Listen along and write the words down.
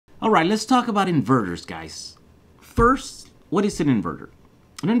All right, let's talk about inverters, guys. First, what is an inverter?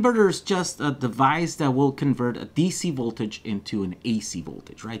 An inverter is just a device that will convert a DC voltage into an AC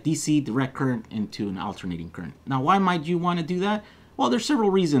voltage, right? DC, direct current, into an alternating current. Now, why might you want to do that? Well, there's several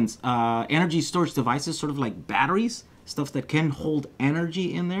reasons. Energy storage devices, sort of like batteries, stuff that can hold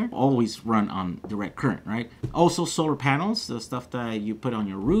energy in there, always run on direct current, right? Also, solar panels, the stuff that you put on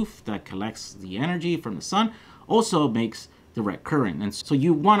your roof that collects the energy from the sun, also makes direct current. And so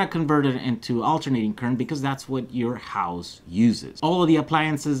you want to convert it into alternating current because that's what your house uses. All of the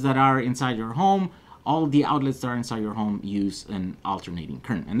appliances that are inside your home, all of the outlets that are inside your home use an alternating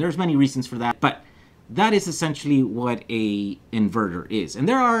current. And there's many reasons for that, but that is essentially what a inverter is. And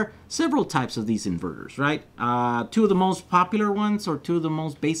there are several types of these inverters, right? Two of the most popular ones, or two of the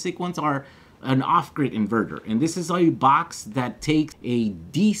most basic ones, are an off-grid inverter. And this is a box that takes a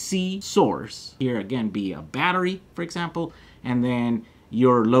DC source, here again be a battery, for example, and then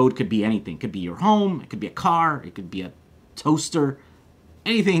your load could be anything. It could be your home, it could be a car, it could be a toaster,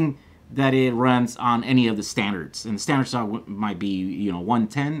 anything that it runs on any of the standards. And the standards might be,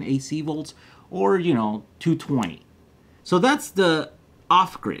 110 AC volts, or 220. So that's the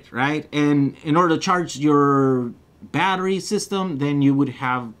off-grid, right? And in order to charge your battery system, then you would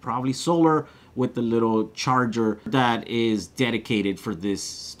have probably solar with the little charger that is dedicated for this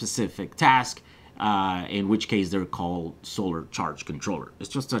specific task, in which case they're called solar charge controller. It's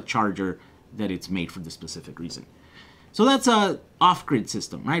just a charger that it's made for this specific reason. So that's a off-grid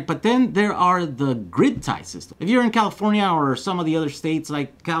system, right? But then there are the grid tie system. If you're in California or some of the other states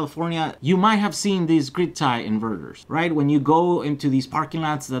like California, you might have seen these grid tie inverters, right? When you go into these parking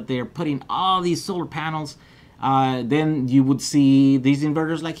lots that they're putting all these solar panels, then you would see these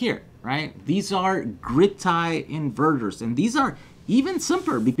inverters like here, right? These are grid tie inverters, and these are even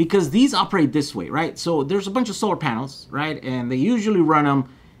simpler because these operate this way, right? So there's a bunch of solar panels, right? And they usually run them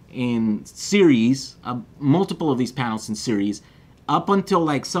in series, multiple of these panels in series, up until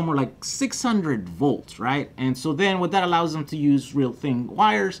like somewhere like 600 volts, right? And so then what that allows them to use real thin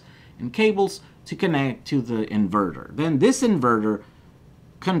wires and cables to connect to the inverter. Then this inverter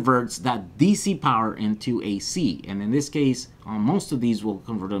converts that DC power into AC, and in this case most of these will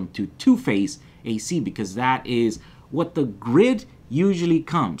convert them to two-phase AC because that is what the grid usually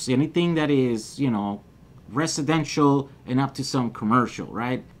comes. Anything that is residential and up to some commercial,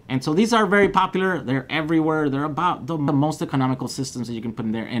 right? And so these are very popular. They're everywhere. They're about the most economical systems that you can put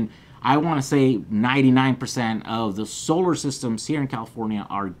in there. And I want to say 99% of the solar systems here in California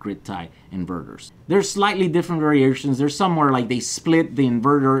are grid tie inverters. There's slightly different variations. There's somewhere like they split the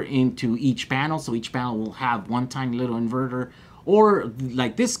inverter into each panel. So each panel will have one tiny little inverter, or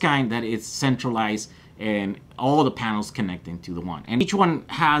like this kind that is centralized and all the panels connect into the one. And each one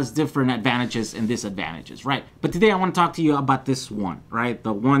has different advantages and disadvantages, right? But today I want to talk to you about this one, right?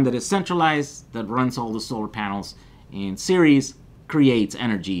 The one that is centralized, that runs all the solar panels in series, creates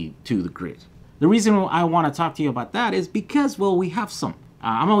energy to the grid. The reason I want to talk to you about that is because, well, we have some.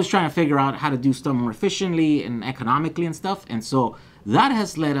 I'm always trying to figure out how to do stuff more efficiently and economically and stuff. And so that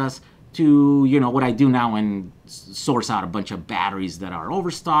has led us to, what I do now and source out a bunch of batteries that are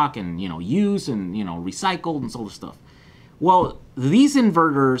overstock and, used and, recycled and all this stuff. Well, these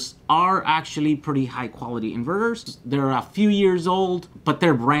inverters are actually pretty high quality inverters. They're a few years old, but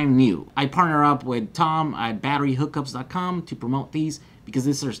they're brand new. I partner up with Tom at batteryhookups.com to promote these because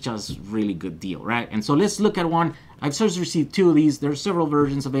this is just really good deal, right? And so let's look at one. I've just received two of these. There's several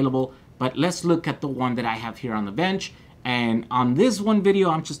versions available, but let's look at the one that I have here on the bench. And on this one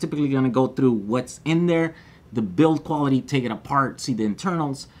video, I'm just typically going to go through what's in there, the build quality, take it apart, see the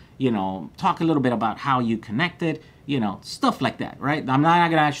internals, talk a little bit about how you connect it, stuff like that, right? I'm not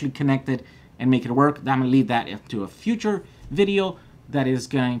going to actually connect it and make it work. I'm going to leave that to a future video that is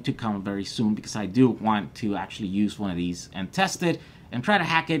going to come very soon because I do want to actually use one of these and test it and try to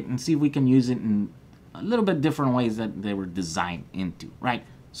hack it and see if we can use it in a little bit different ways that they were designed into, right?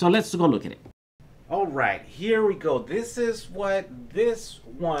 So let's go look at it. All right, here we go. This is what this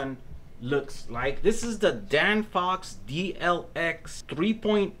one looks like. This is the Danfoss DLX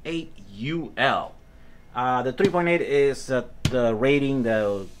 3.8 UL. The 3.8 is the rating,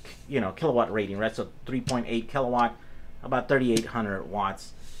 the kilowatt rating, right? So 3.8 kilowatt, about 3,800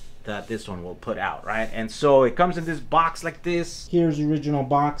 watts that this one will put out, right? And so it comes in this box like this. Here's the original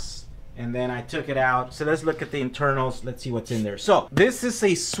box. And then I took it out. So let's look at the internals. Let's see what's in there. So this is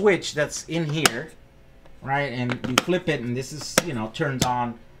a switch that's in here, right? And you flip it and this is, turns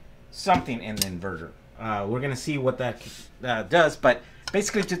on something in the inverter. We're gonna see what that does, but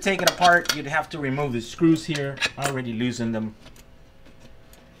basically to take it apart, you'd have to remove the screws here. I already loosened them.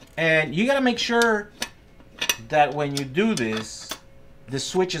 And you gotta make sure that when you do this, the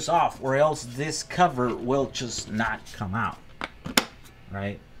switch is off, or else this cover will just not come out,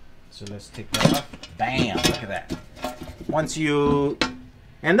 right? So let's take that off. Bam, look at that. Once you,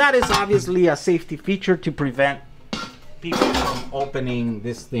 and that is obviously a safety feature to prevent people from opening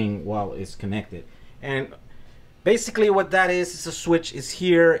this thing while it's connected. And basically what that is a switch is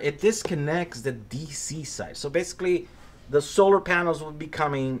here. It disconnects the DC side. So basically the solar panels would be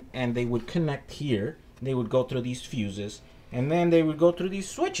coming and they would connect here. They would go through these fuses and then they would go through these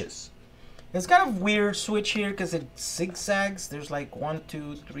switches. It's kind of weird switch here because it zigzags. There's like 1,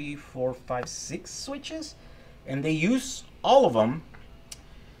 2, 3, 4, 5, 6 switches, and they use all of them,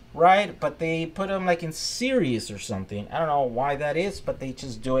 right? But they put them like in series or something. I don't know why that is, but they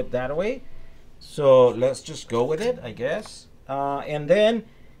just do it that way. So let's just go with it, I guess. And then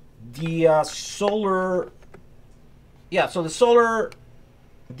the solar, yeah, so the solar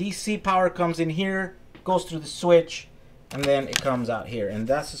DC power comes in here, goes through the switch, and then it comes out here, and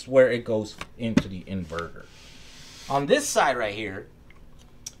that's just where it goes into the inverter. On this side right here,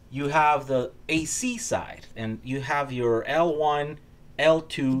 you have the AC side, and you have your L1,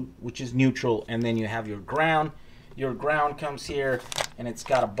 L2, which is neutral, and then you have your ground. Your ground comes here, and it's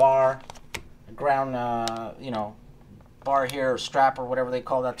got a bar, a ground, you know, bar here, or strap, or whatever they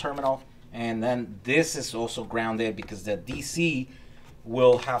call that terminal. And then this is also grounded because the DC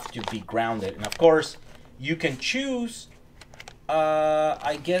will have to be grounded. And of course, you can choose,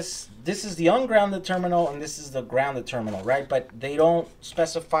 I guess this is the ungrounded terminal and this is the grounded terminal, right? But they don't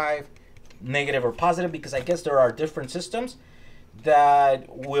specify negative or positive because I guess there are different systems that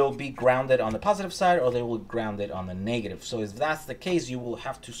will be grounded on the positive side or they will ground it on the negative. So if that's the case, you will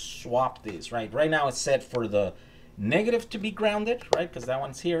have to swap these, right? Right now it's set for the negative to be grounded, right? Because that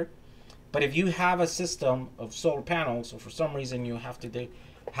one's here. But if you have a system of solar panels, or for some reason you have to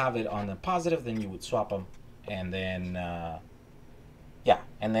have it on the positive, then you would swap them, and then yeah,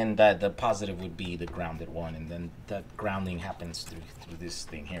 and then the positive would be the grounded one, and then the grounding happens through this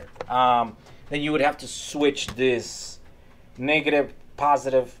thing here. Then you would have to switch this negative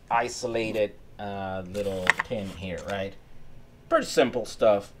positive isolated little pin here, right? Pretty simple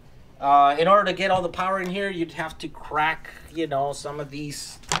stuff. In order to get all the power in here, you'd have to crack, you know, some of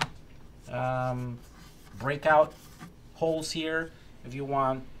these breakout holes here if you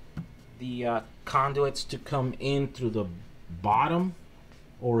want the conduits to come in through the bottom,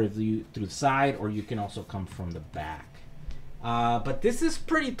 or if you through the side, or you can also come from the back. But this is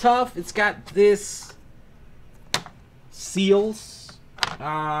pretty tough. It's got this seals.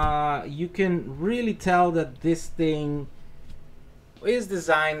 You can really tell that this thing is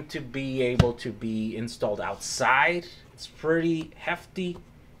designed to be able to be installed outside. It's pretty hefty.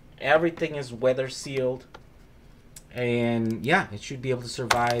 Everything is weather sealed, and yeah, it should be able to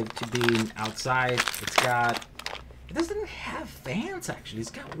survive to being outside. It doesn't have fans actually.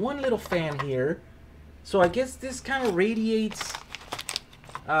 It's got one little fan here, so I guess this kind of radiates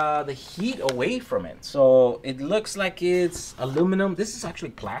the heat away from it. So it looks like it's aluminum. This is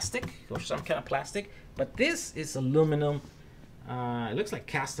actually plastic, or some kind of plastic, but this is aluminum. It looks like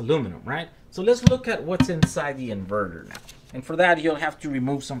cast aluminum, right? So let's look at what's inside the inverter now. And for that, you'll have to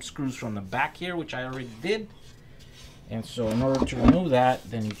remove some screws from the back here, which I already did. And so in order to remove that,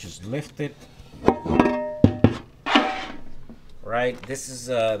 then you just lift it. Right, this is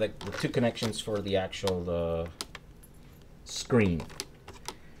the two connections for the actual screen.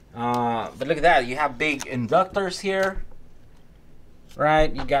 But look at that, you have big inductors here.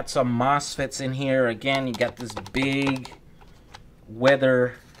 Right, you got some MOSFETs in here. Again, you got this big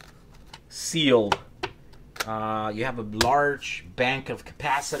weather sealed. You have a large bank of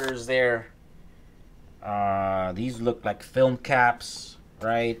capacitors there. These look like film caps,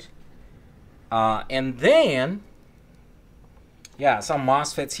 right? And then, yeah, some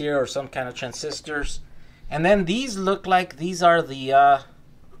MOSFETs here, or some kind of transistors. And then these look like these are the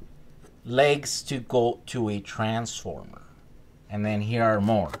legs to go to a transformer. And then here are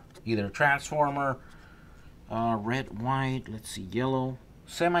more. Either transformer, red, white, let's see, yellow.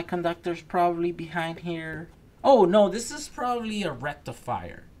 Semiconductors probably behind here. Oh no, this is probably a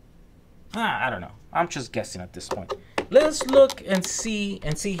rectifier. I don't know. I'm just guessing at this point. Let's look and see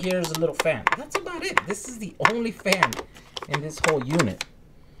here's a little fan. That's about it. This is the only fan in this whole unit.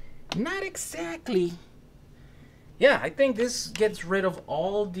 Not exactly. Yeah, I think this gets rid of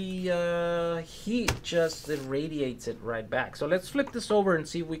all the heat, just it radiates it right back. So let's flip this over and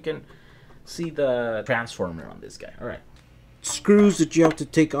see if we can see the transformer on this guy. All right. Screws that you have to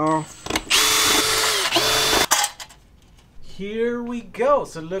take off. here we go.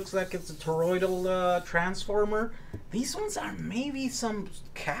 So it looks like it's a toroidal transformer. These ones are maybe some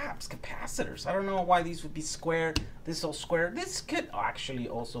capacitors. I don't know why these would be square. This is all square. This could actually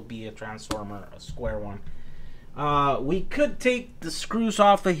also be a transformer, a square one. We could take the screws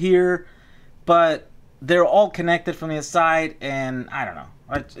off of here, but they're all connected from the inside, and I don't know.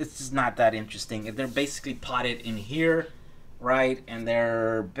 It's just not that interesting. They're basically potted in here, right? And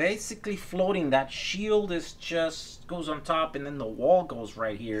they're basically floating. That shield is just goes on top, and then the wall goes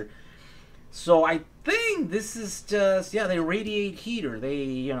right here. So I think this is just, yeah, they radiate heat, or they,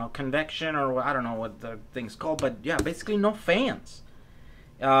 you know, convection, or I don't know what the thing's called, but yeah, basically no fans.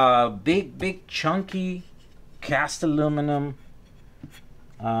 Big chunky cast aluminum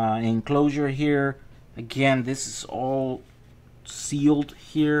enclosure here. Again, this is all sealed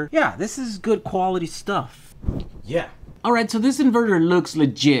here. Yeah, this is good quality stuff. Yeah. All right, so this inverter looks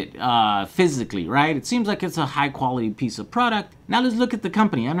legit physically, right? It seems like it's a high quality piece of product. Now let's look at the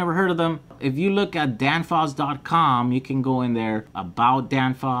company. I've never heard of them. If you look at danfoss.com, you can go in there, about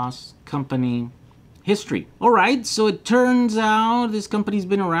Danfoss, company, history. All right, so it turns out this company's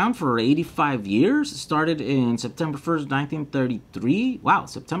been around for 85 years. It started in September 1st, 1933. Wow,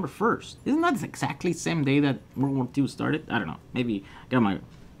 September 1st. Isn't that exactly the same day that World War II started? I don't know. Maybe I got my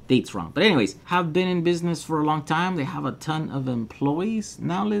dates wrong. But anyways, have been in business for a long time. They have a ton of employees.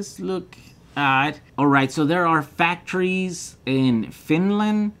 Now let's look at... All right, so there are factories in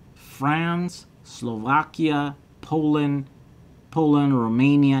Finland, France, Slovakia, Poland,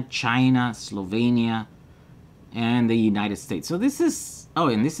 Romania, China, Slovenia, and the United States. So this is, oh,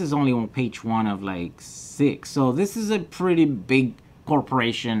 and this is only on page 1 of like 6. So this is a pretty big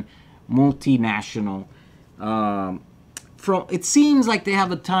corporation, multinational. It seems like they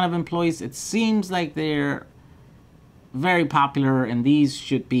have a ton of employees. It seems like they're very popular, and these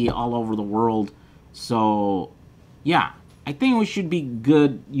should be all over the world. So yeah, I think we should be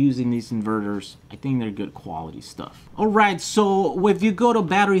good using these inverters. I think they're good quality stuff. All right, so if you go to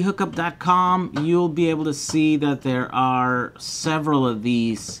batteryhookup.com, you'll be able to see that there are several of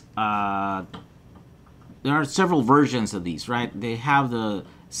these. There are several versions of these, right? They have the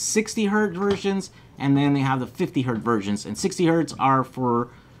 60 hertz versions, and then they have the 50 hertz versions. And 60 hertz are for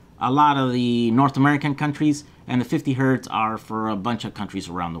a lot of the North American countries, and the 50 hertz are for a bunch of countries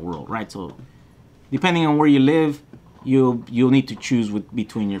around the world, right? So depending on where you live, you'll need to choose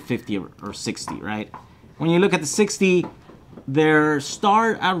between your 50 or 60, right? When you look at the 60, they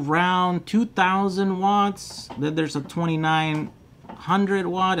start around 2,000 watts. Then there's a 2,900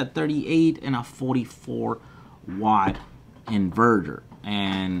 watt, a 38, and a 44 watt inverter.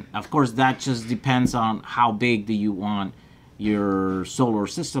 And of course, that just depends on how big do you want your solar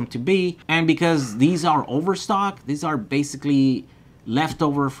system to be. And because these are overstock, these are basically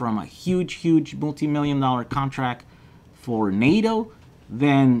leftover from a huge multi-million-dollar contract for NATO,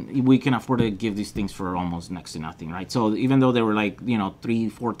 then we can afford to give these things for almost next to nothing, right? So even though they were like, you know,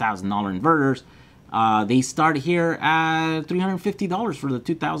 $3,000-$4,000 inverters, they start here at $350 for the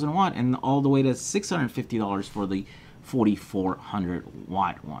 2,000 watt, and all the way to $650 for the 4,400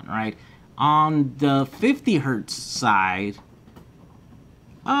 watt one, right? On the 50 hertz side,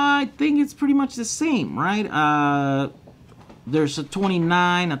 I think it's pretty much the same, right? There's a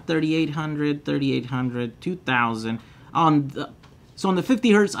 29, a 3,800, 2,000. So on the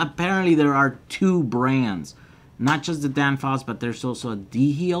 50 hertz, apparently there are 2 brands, not just the Danfoss, but there's also a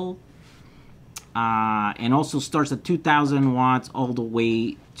D-Heel, and also starts at 2,000 watts all the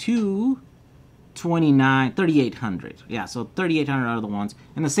way to 3,800. Yeah, so 3,800 are the ones,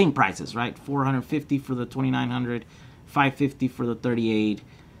 and the same prices, right? 450 for the 2,900, 550 for the 38.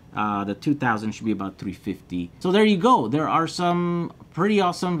 The 2,000 should be about 350. So there you go. There are some pretty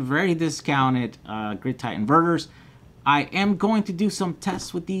awesome, very discounted grid-tied inverters. I am going to do some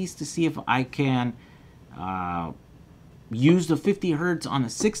tests with these to see if I can use the 50 hertz on the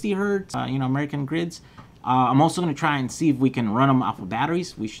 60 hertz, you know, American grids. I'm also going to try and see if we can run them off of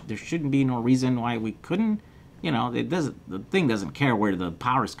batteries. There shouldn't be no reason why we couldn't. You know, the thing doesn't care where the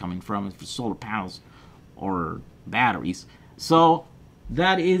power is coming from, if it's solar panels or batteries. So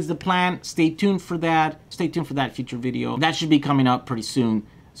that is the plan. Stay tuned for that. Stay tuned for that future video. That should be coming up pretty soon.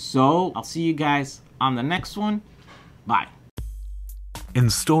 So I'll see you guys on the next one. Bye.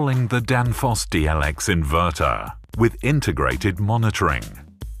 Installing the Danfoss DLX inverter with integrated monitoring.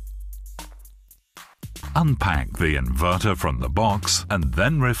 Unpack the inverter from the box and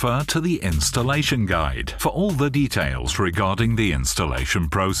then refer to the installation guide for all the details regarding the installation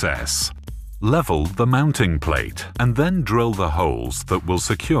process. Level the mounting plate and then drill the holes that will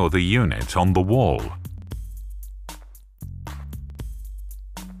secure the unit on the wall.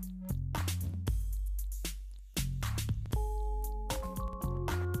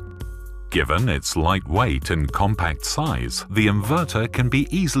 Given its lightweight and compact size, the inverter can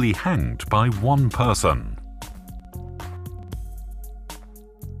be easily hanged by one person.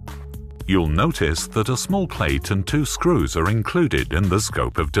 You'll notice that a small plate and 2 screws are included in the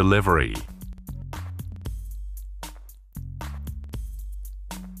scope of delivery.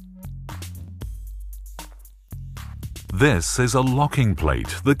 This is a locking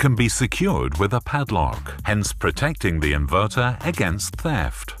plate that can be secured with a padlock, hence protecting the inverter against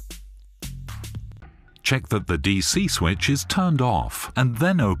theft. Check that the DC switch is turned off and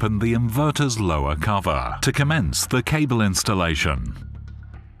then open the inverter's lower cover to commence the cable installation.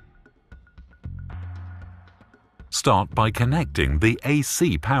 Start by connecting the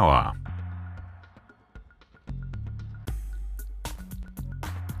AC power.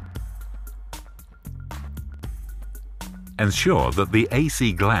 Ensure that the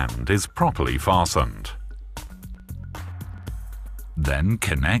AC gland is properly fastened. Then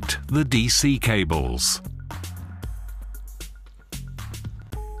connect the DC cables.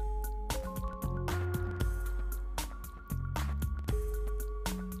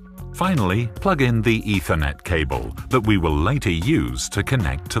 Finally, plug in the Ethernet cable that we will later use to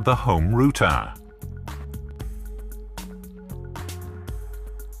connect to the home router.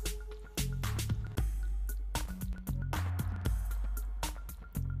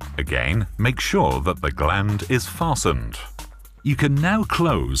 Again, make sure that the gland is fastened. You can now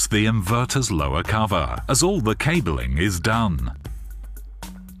close the inverter's lower cover, as all the cabling is done.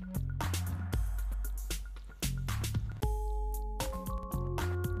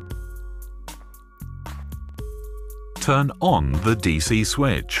 Turn on the DC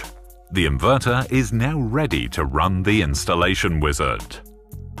switch. The inverter is now ready to run the installation wizard.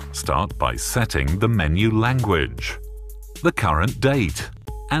 Start by setting the menu language, the current date,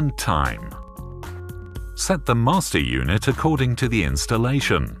 and time. Set the master unit according to the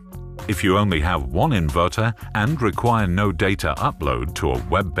installation. If you only have one inverter and require no data upload to a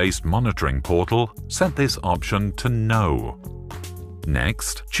web-based monitoring portal, set this option to No.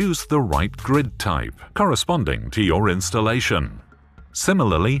 Next, choose the right grid type, corresponding to your installation.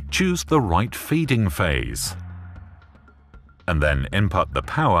 Similarly, choose the right feeding phase. And then input the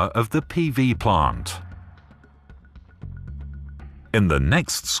power of the PV plant. In the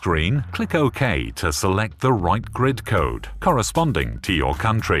next screen, click OK to select the right grid code, corresponding to your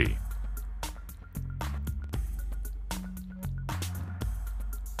country.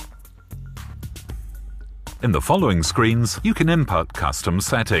 In the following screens, you can input custom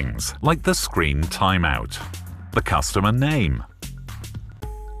settings, like the screen timeout, the customer name,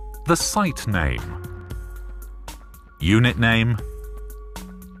 the site name, unit name,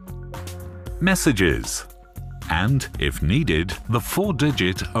 messages, and, if needed, the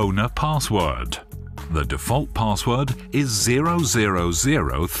 4-digit owner password. The default password is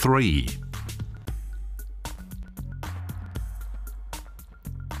 0003.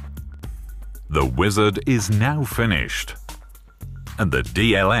 The wizard is now finished, and the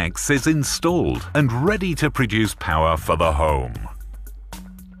DLX is installed and ready to produce power for the home.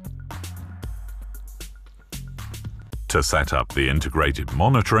 To set up the integrated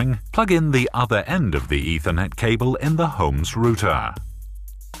monitoring, plug in the other end of the Ethernet cable in the home's router.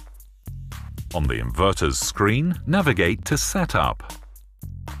 On the inverter's screen, navigate to Setup,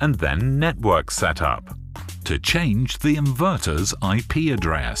 and then Network Setup. To change the inverter's IP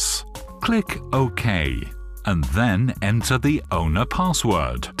address, click OK, and then enter the owner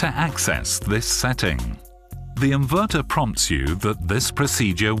password to access this setting. The inverter prompts you that this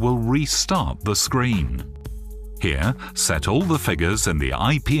procedure will restart the screen. Here, set all the figures in the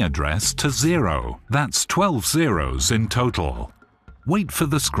IP address to 0. That's 12 zeros in total. Wait for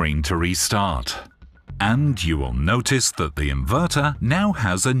the screen to restart. And you will notice that the inverter now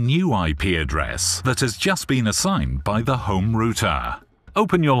has a new IP address that has just been assigned by the home router.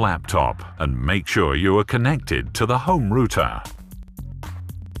 Open your laptop and make sure you are connected to the home router.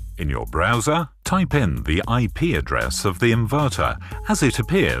 In your browser, type in the IP address of the inverter as it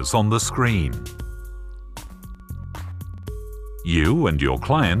appears on the screen. You and your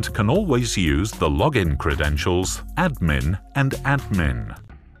client can always use the login credentials admin and admin.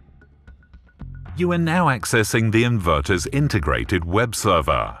 You are now accessing the inverter's integrated web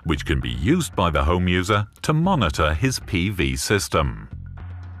server, which can be used by the home user to monitor his PV system.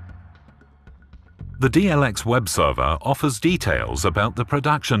 The DLX web server offers details about the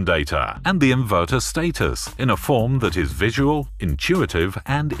production data and the inverter status in a form that is visual, intuitive,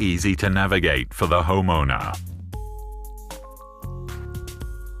 and easy to navigate for the homeowner.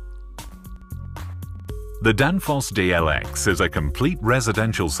 The Danfoss DLX is a complete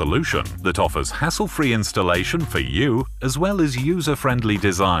residential solution that offers hassle-free installation for you, as well as user-friendly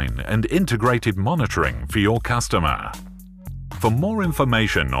design and integrated monitoring for your customer. For more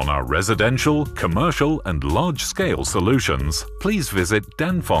information on our residential, commercial and large-scale solutions, please visit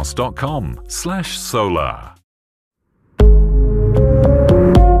danfoss.com/solar.